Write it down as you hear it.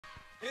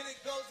And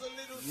it goes a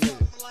little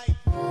something like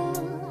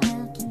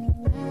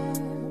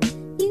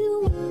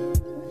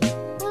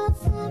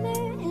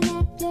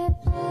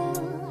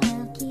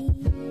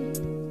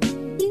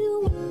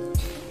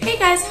Hey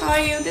guys, how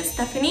are you? This is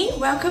Stephanie.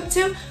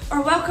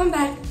 Welcome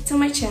back to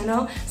my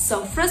channel.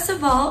 So first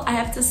of all, I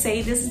have to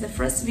say this is the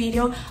first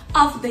video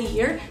of the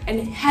year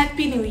and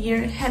Happy New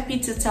Year, Happy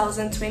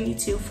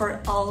 2022 for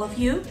all of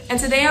you. And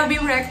today I'll be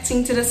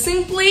reacting to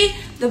simply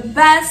the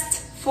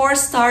best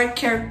 4-star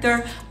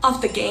character of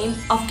the game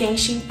of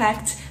Genshin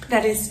Impact.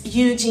 That is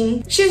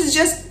Yunjin. She's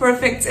just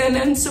perfect and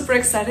I'm super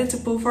excited to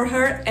pull for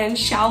her and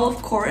Xiao,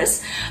 of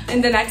course,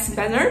 in the next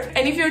banner.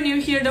 And if you're new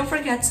here, don't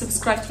forget to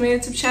subscribe to my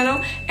YouTube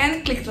channel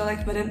and click the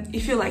like button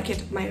if you like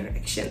it, my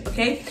reaction,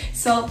 okay?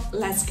 So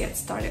let's get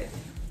started.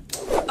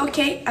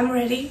 Okay, I'm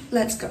ready.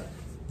 Let's go.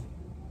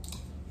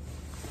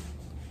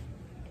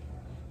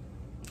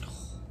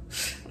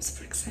 I'm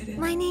super excited.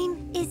 My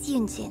name is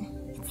Yunjin.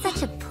 It's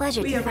such a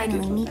pleasure to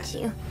finally meet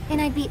you, and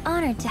I'd be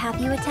honored to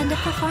have you attend a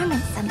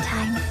performance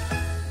sometime.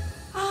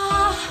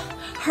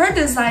 Her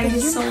design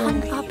is so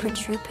amazing. The amazing. opera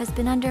troupe has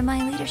been under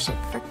my leadership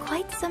for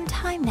quite some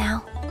time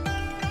now.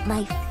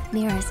 Life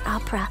mirrors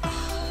opera,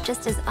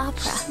 just as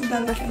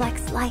opera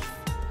reflects life.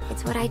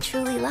 It's what I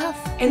truly love.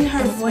 And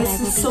her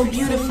voice is so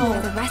beautiful.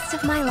 For the rest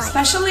of my life.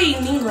 Especially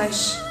in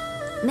English.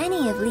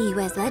 Many of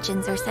Liyue's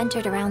legends are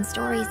centered around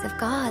stories of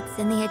gods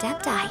and the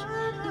Adepti.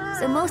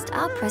 So most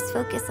operas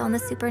focus on the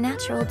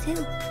supernatural too.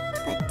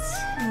 But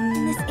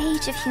in this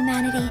age of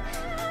humanity,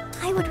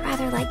 I would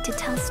rather like to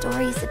tell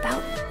stories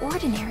about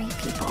ordinary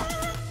people.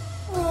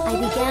 I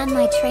began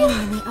my training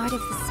in the art of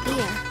the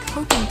spear,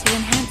 hoping to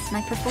enhance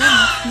my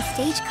performance in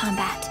stage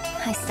combat.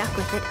 I stuck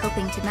with it,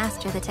 hoping to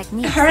master the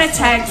technique. Her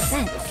attacks.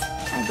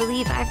 I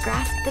believe I've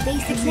grasped the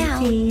basics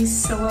now.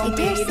 So I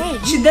dare say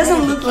she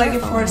doesn't look like a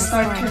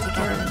 4-star character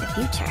together in the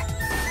future.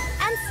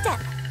 And step.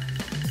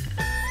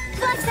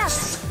 Flex up.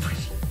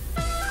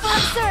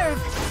 Serve.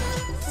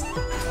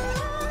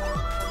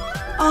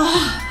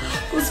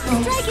 Oh, let's go,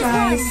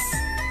 guys.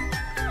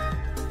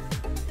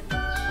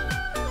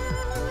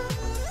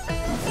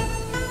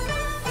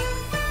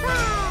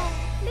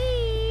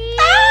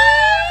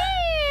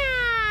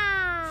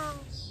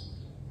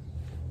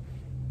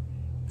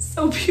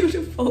 So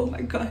beautiful, oh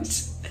my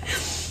gosh.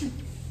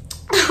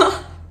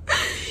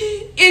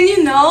 And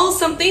you know,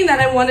 something that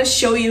I want to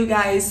show you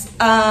guys,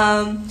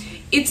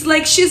 it's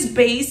like she's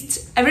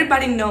based,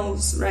 everybody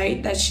knows,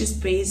 right, that she's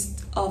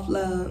based of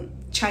the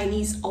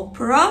Chinese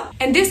opera.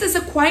 And this is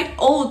a quite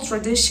old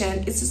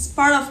tradition. It's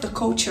part of the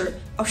culture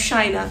of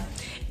China.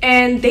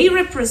 And they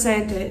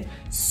represent it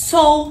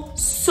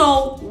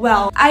so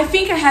well. I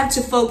think I have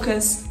to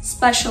focus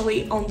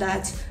especially on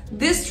that.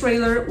 This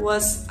trailer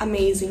was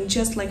amazing,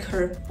 just like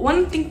her.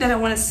 One thing that I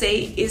want to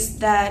say is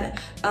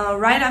that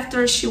right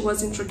after she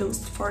was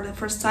introduced for the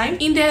first time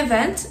in the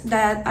event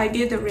that I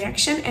did the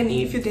reaction, and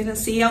if you didn't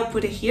see, I'll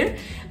put it here,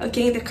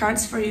 okay, in the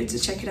cards for you to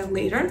check it out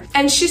later.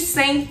 And she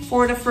sang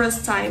for the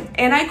first time,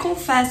 and I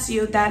confess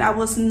you that I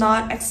was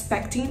not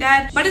expecting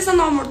that, but it's a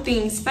normal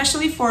thing,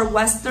 especially for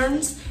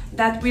Westerns,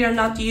 that we are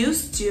not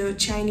used to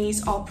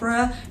Chinese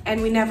opera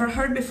and we never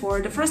heard before.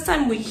 The first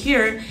time we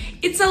hear,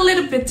 it's a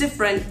little bit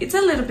different, it's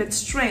a little bit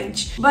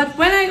strange. But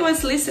when I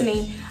was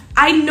listening,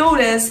 I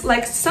noticed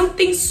like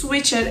something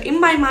switched in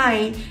my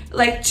mind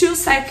like 2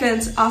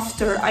 seconds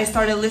after I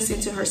started listening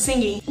to her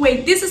singing.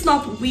 Wait, this is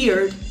not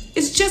weird.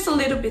 It's just a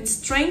little bit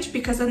strange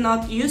because I'm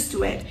not used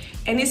to it.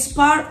 And it's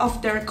part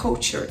of their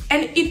culture.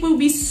 And it will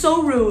be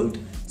so rude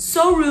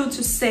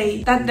to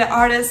say that the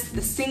artist,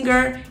 the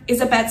singer,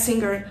 is a bad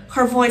singer.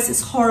 Her voice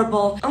is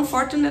horrible.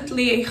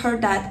 Unfortunately, I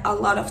heard that a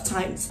lot of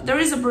times. There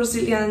is a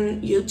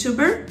Brazilian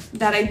YouTuber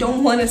that I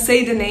don't want to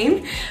say the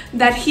name,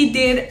 that he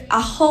did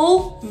a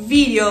whole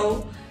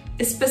video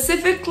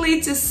specifically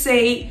to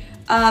say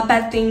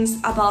bad things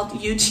about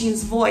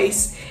Yunjin's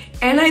voice.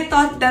 And I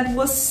thought that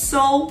was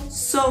so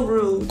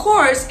rude. Of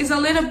course, it's a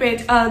little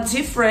bit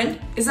different,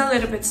 it's a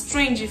little bit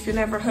strange if you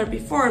never heard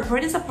before,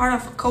 but it's a part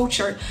of a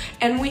culture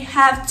and we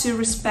have to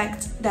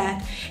respect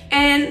that.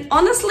 And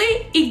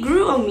honestly, it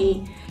grew on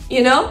me,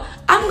 you know?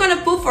 I'm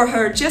gonna pull for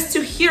her just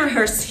to hear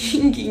her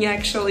singing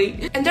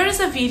actually. And there is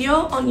a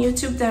video on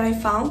YouTube that I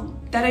found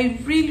that I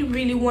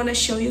really want to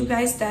show you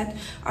guys that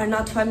are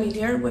not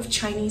familiar with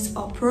Chinese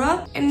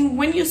opera. And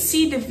when you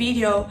see the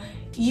video,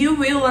 you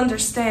will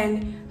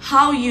understand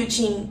how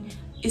Yunjin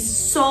is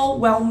so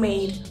well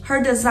made.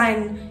 Her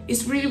design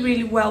is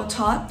really well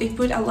thought. They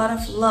put a lot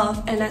of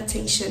love and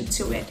attention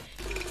to it.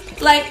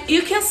 Like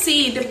you can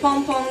see the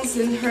pom-poms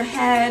in her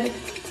head,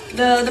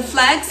 the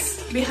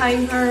flags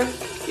behind her.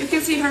 You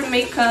can see her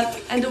makeup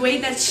and the way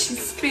that she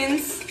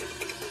spins.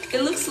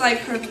 It looks like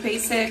her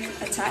basic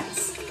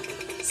attacks.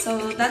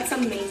 So that's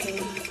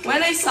amazing.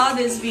 When I saw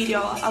this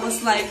video, I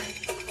was like,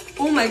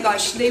 oh my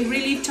gosh, they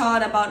really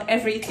thought about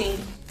everything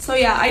So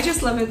yeah, I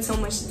just love it so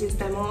much, this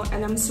demo,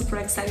 and I'm super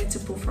excited to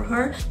pull for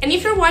her. And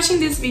if you're watching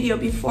this video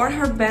before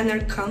her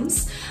banner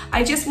comes,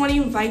 I just want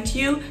to invite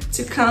you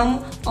to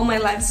come on my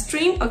live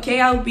stream,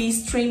 okay? I'll be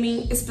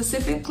streaming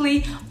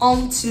specifically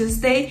on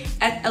Tuesday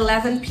at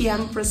 11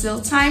 p.m. Brazil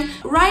time,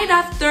 right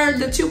after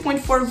the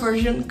 2.4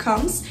 version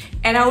comes,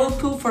 and I will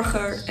pull for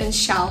her and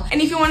Xiao.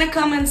 And if you want to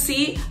come and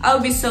see,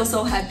 I'll be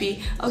so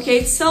happy.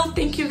 Okay, so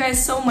thank you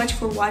guys so much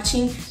for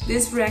watching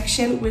this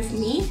reaction with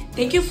me.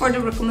 Thank you for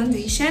the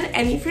recommendation,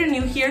 and if you're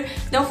new here,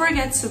 don't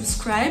forget to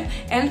subscribe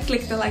and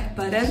click the like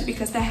button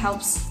because that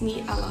helps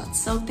me a lot.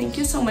 So thank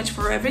you so much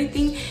for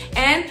everything,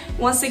 and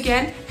once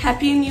again,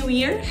 Happy New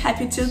Year,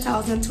 Happy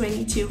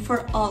 2022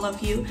 for all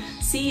of you.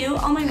 See you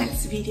on my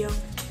next video.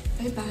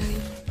 Bye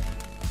bye.